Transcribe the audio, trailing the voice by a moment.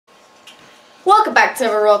Welcome back to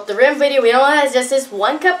a Roll Up the Rim video. We don't have just this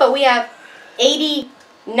one cup, but we have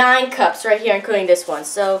 89 cups right here, including this one.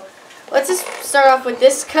 So let's just start off with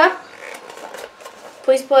this cup.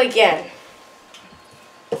 Please play again.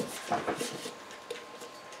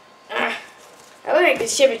 I would like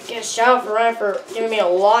to get a shout out for Ryan for giving me a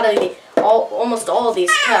lot of almost all of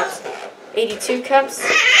these cups. 82 cups.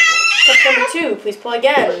 Cup number 2. Please play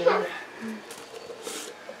again.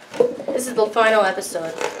 This is the final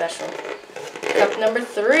episode special. Cup number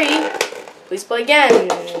 3. Please play again.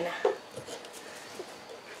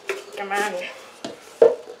 Come on.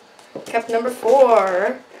 Cup number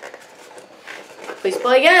 4. Please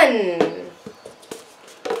play again.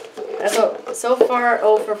 That's so far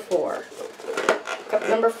 0 for 4. Cup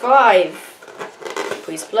number 5.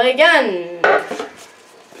 Please play again.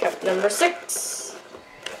 Cup number 6.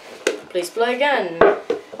 Please play again.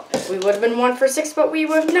 We would have been 1 for 6, but we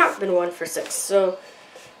would have not been 1 for 6. So,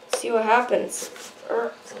 see what happens.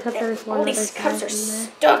 All these cups are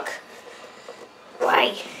stuck.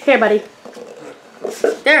 Why? Here, buddy.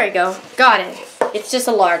 There we go. Got it. It's just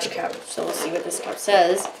a large cup. So we'll see what this cup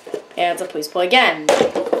says. And it's a please play again.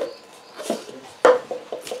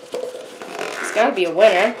 It's got to be a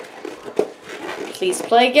winner. Please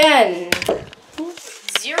play again.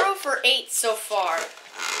 0 for 8 so far.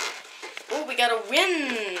 Oh, we got a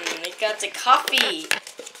win. We got the coffee.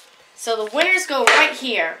 So the winners go right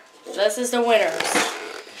here. This is the winners.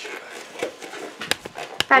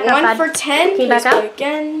 Back 1 up, for 10. Can you back up?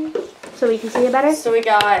 Again. So we can see it better? So we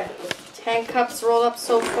got 10 cups rolled up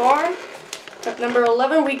so far. Cup number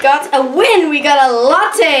 11, we got a win. We got a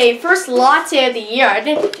latte. First latte of the year. I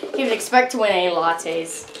didn't even expect to win any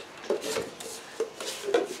lattes.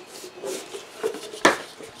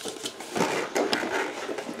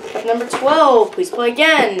 Cup number 12, please play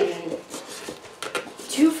again.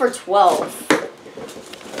 2 for 12.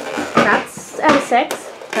 That's out of 6.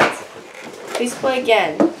 Please play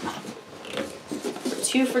again.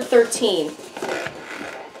 2 for 13.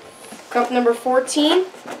 Cup number 14.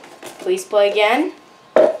 Please play again.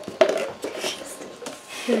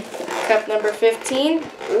 Cup number 15.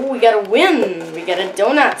 Ooh, we got a win. We got a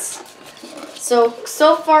donuts. So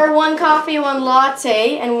far 1 coffee, 1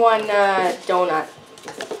 latte, and 1 donut.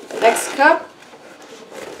 Next cup.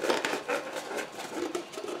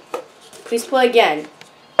 Please play again.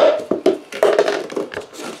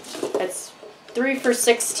 That's 3 for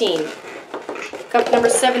 16. Cup number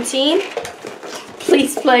 17.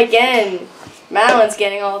 Please play again. Madeline's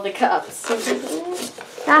getting all the cups.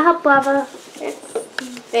 That'll help, Lava.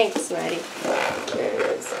 Thanks, Maddie. There it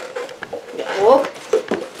is. Whoa.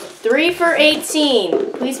 3 for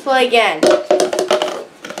 18. Please play again.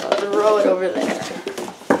 I'll throw it over there.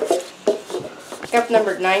 Cup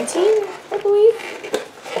number 19, I believe.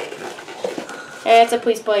 And it's a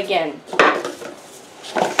please play again. Cup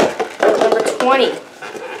number 20.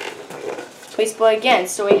 Please play again.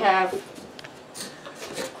 So we have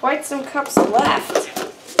quite some cups left.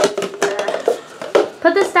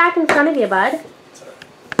 Put the stack in front of you, bud.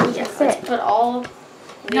 Yes, let's put all these.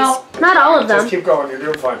 No, not all of them. Just keep going, you're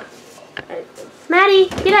doing fine. Maddie,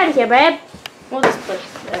 get out of here, babe. We'll just put it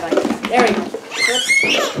like that. There we go.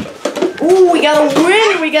 Ooh, we got a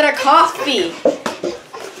win! We got a coffee.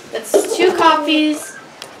 That's 2 coffees,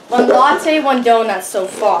 1 latte, 1 donut so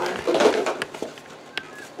far.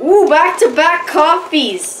 Ooh, back-to-back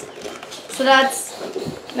coffees. So that's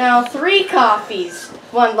now 3 coffees,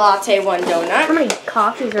 1 latte, 1 donut. How many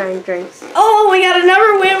coffees are in drinks? Oh, we got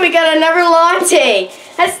another win. We got another latte.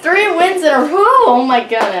 That's 3 wins in a row. Oh my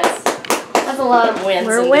goodness. That's a lot of wins.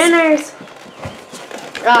 We're winners.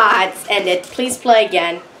 Ah, it's ended. Please play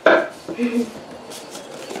again.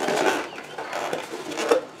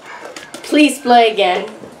 Please play again.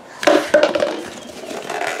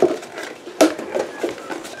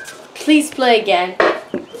 Please play again.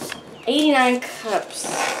 89 cups.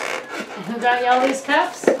 Who got you all these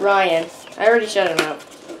cups? Ryan. I already shouted him out.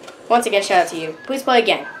 Once again, shout out to you. Please play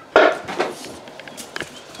again.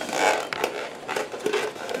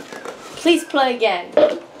 Please play again.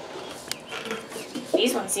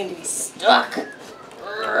 These ones seem to be stuck.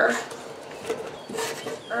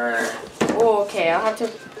 Oh, okay, I'll have to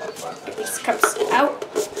get these cups out.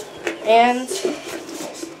 And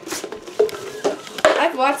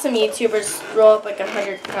I've watched some YouTubers roll up like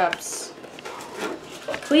 100 cups.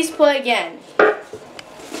 Please play again.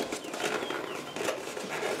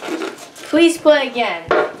 Please play again.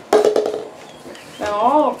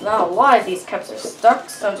 Now a lot of these cups are stuck,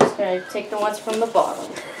 so I'm just going to take the ones from the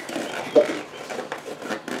bottom.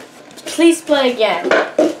 Please play again.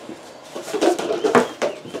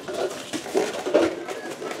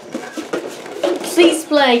 Please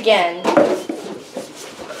play again.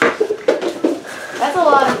 That's a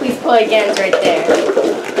lot of please play agains right there.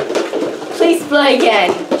 Please play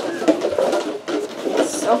again.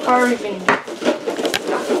 So far we've been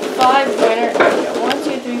 5 winners. 1,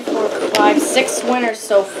 2, 3, 4, 5, 6 winners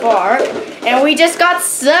so far. And we just got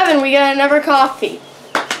 7. We got another coffee.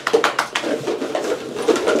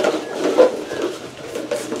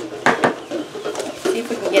 See if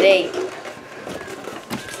we can get 8.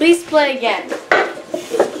 Please play again.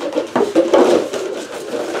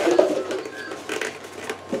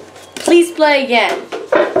 Please play again.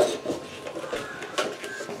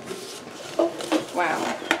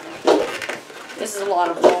 Wow. This is a lot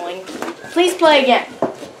of rolling. Please play again.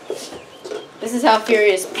 This is how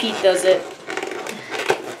Furious Pete does it.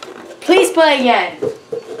 Please play again.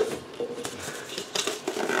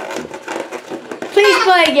 Please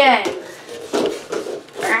play again.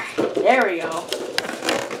 There we go.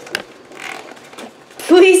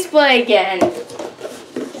 Please play again.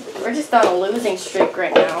 We're just on a losing streak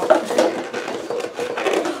right now.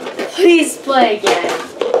 Please play again.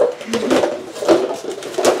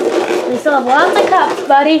 We still have lots of cups,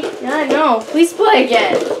 buddy. Yeah, I know. Please play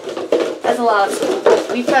again. That's a lot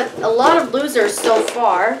of. We've had a lot of losers so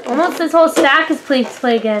far. Almost this whole stack is please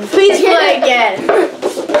play again. Please play again.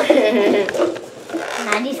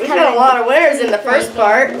 Maddie's We've got a lot of winners in the first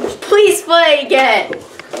part. Please play again.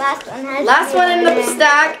 Last one has Last one in the winner.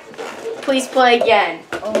 stack. Please play again.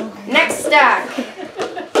 Oh. Next stack.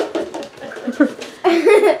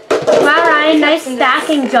 Wow, Ryan, nice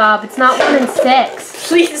stacking job. It's not 1 and 6.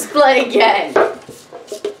 Please play again.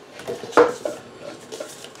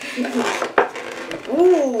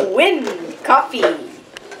 Ooh, win. Coffee.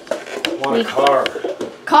 Want a car.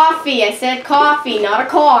 Coffee. I said coffee, not a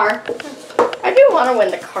car. I do want to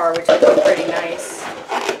win the car, which would be pretty nice.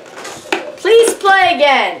 Please play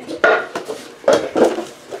again.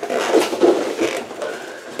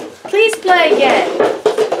 Please play again.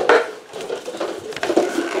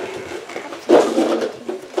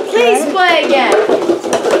 Please play again.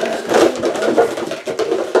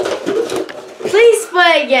 Please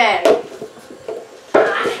play again.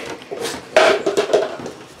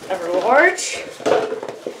 Ever large.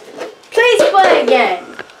 Please play again.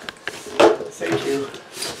 Thank you.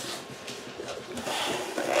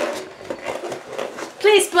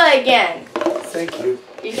 Please play again. Thank you.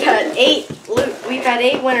 We've had 8. We've had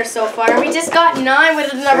 8 winners so far. We just got 9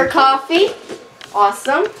 with another coffee.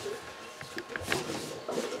 Awesome.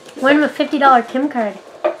 Win a $50 Kim card.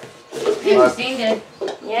 Christine did.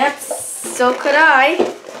 Yep. So could I.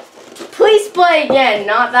 Please play again.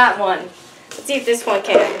 Not that one. Let's see if this one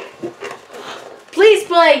can. Please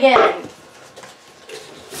play again.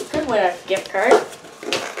 Could win a gift card.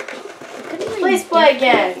 Please play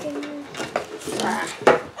again.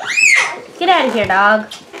 Get out of here,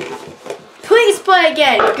 dog. Please play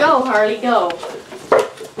again. Go, Harley, go.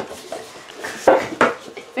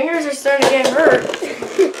 Fingers are starting to get hurt.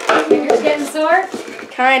 Fingers getting sore?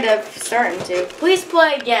 Kind of starting to. Please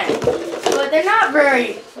play again. But they're not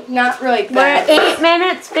really We're bad. at 8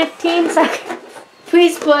 minutes, 15 seconds.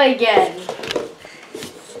 Please play again.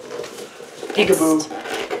 Peekaboo.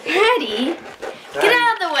 Patty, get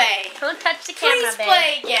out of the way. Don't touch the camera, Please babe.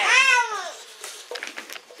 play again.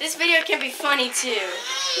 This video can be funny too.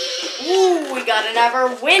 Ooh, we got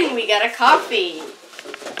another win. We got a coffee.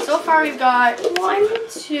 So far we've got 1,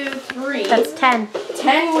 2, 3. That's 10.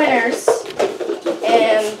 10 winners,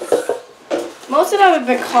 and most of them have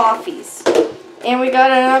been coffees. And we got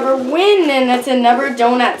another win, and that's another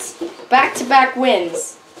donuts. Back-to-back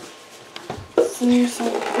wins.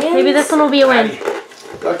 Maybe this one will be a win.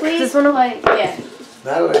 Look, Please this one will- play again.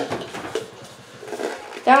 Natalie.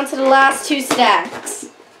 Down to the last 2 stacks.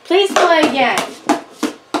 Please play again.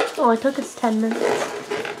 Oh, it took us 10 minutes.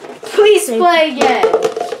 Please play again.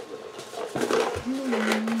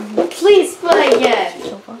 Please play again.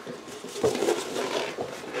 So far.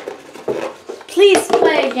 Please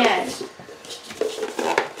play again.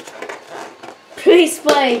 Please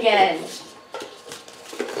play again.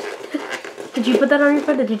 Did you put that on your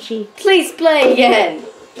phone or did she? Please play again.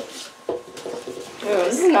 Oh,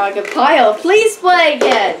 this is not a good pile. Please play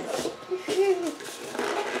again.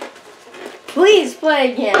 Please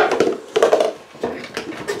play again.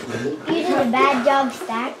 You did a bad job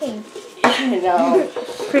stacking. I know.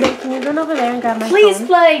 Prudent, can you run over there and grab my Please phone?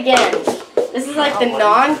 play again. This is like the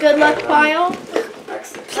non-good luck pile.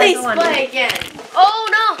 Excellent. Please Go on. play again. Oh,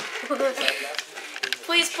 no!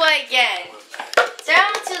 Please play again.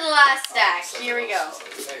 Down to the last stack. Here we go.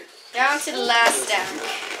 Down to the last stack.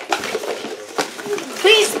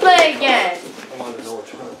 Please play again.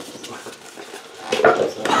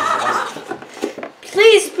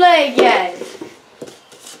 Please play again.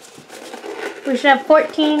 We should have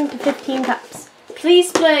 14 to 15 cups.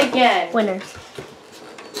 Please play again. Winners.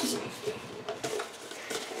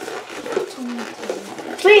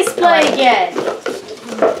 Please play again.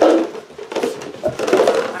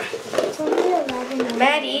 It's only 11.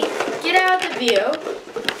 Maddie, get out of the view.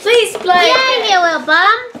 Please play Yeah, again. you will,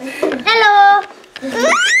 Bum. Hello.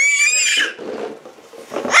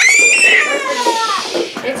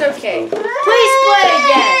 It's okay. Please play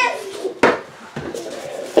again.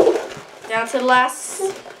 Down to the last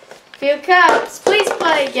few cups. Please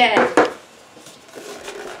play again.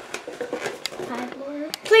 5 more.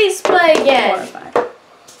 Please play 4 or again. 5.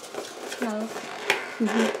 No.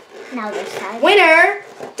 Now there's 5. Winner,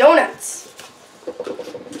 donuts.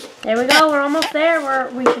 There we go. We're almost there.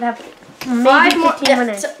 We should have maybe 5 more. 15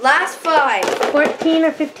 winners. Last 5. 14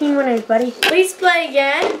 or 15 winners, buddy. Please play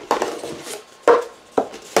again.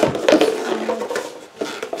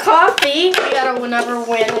 Coffee. We gotta another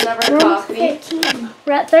win, another coffee. 13.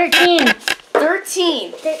 We're at 13.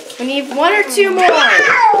 13. We need 1 or 2 more.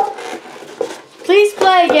 Please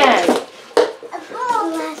play again.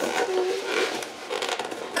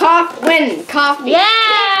 Win. Coffee.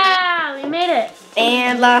 Yeah! We made it.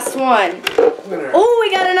 And last one. Winner. Oh, we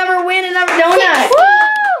got another win, another donut. Woo!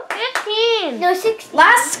 15. No, 6.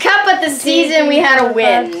 Last cup of the season, we had a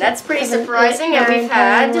win. That's pretty surprising. And we've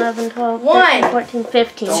had 11, 12, 1, 13, 14,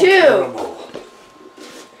 15. Don't 2. count 'em all.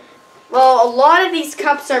 Well, a lot of these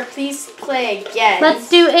cups are please play again. Let's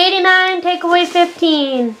do 89, take away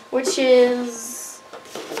 15. Which is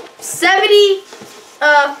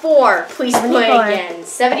 74. Please play 74. again.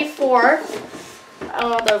 74. I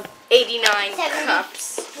don't know, the 89 70.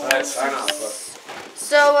 cups. Alright, sign off. Look.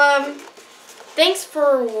 So, thanks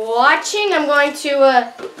for watching. I'm going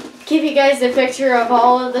to give you guys a picture of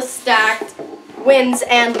all of the stacked wins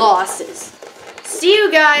and losses. See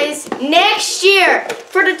you guys next year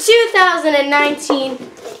for the 2019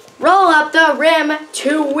 Roll Up the Rim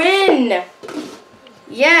to Win.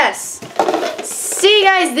 Yes. See you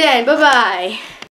guys then. Bye-bye.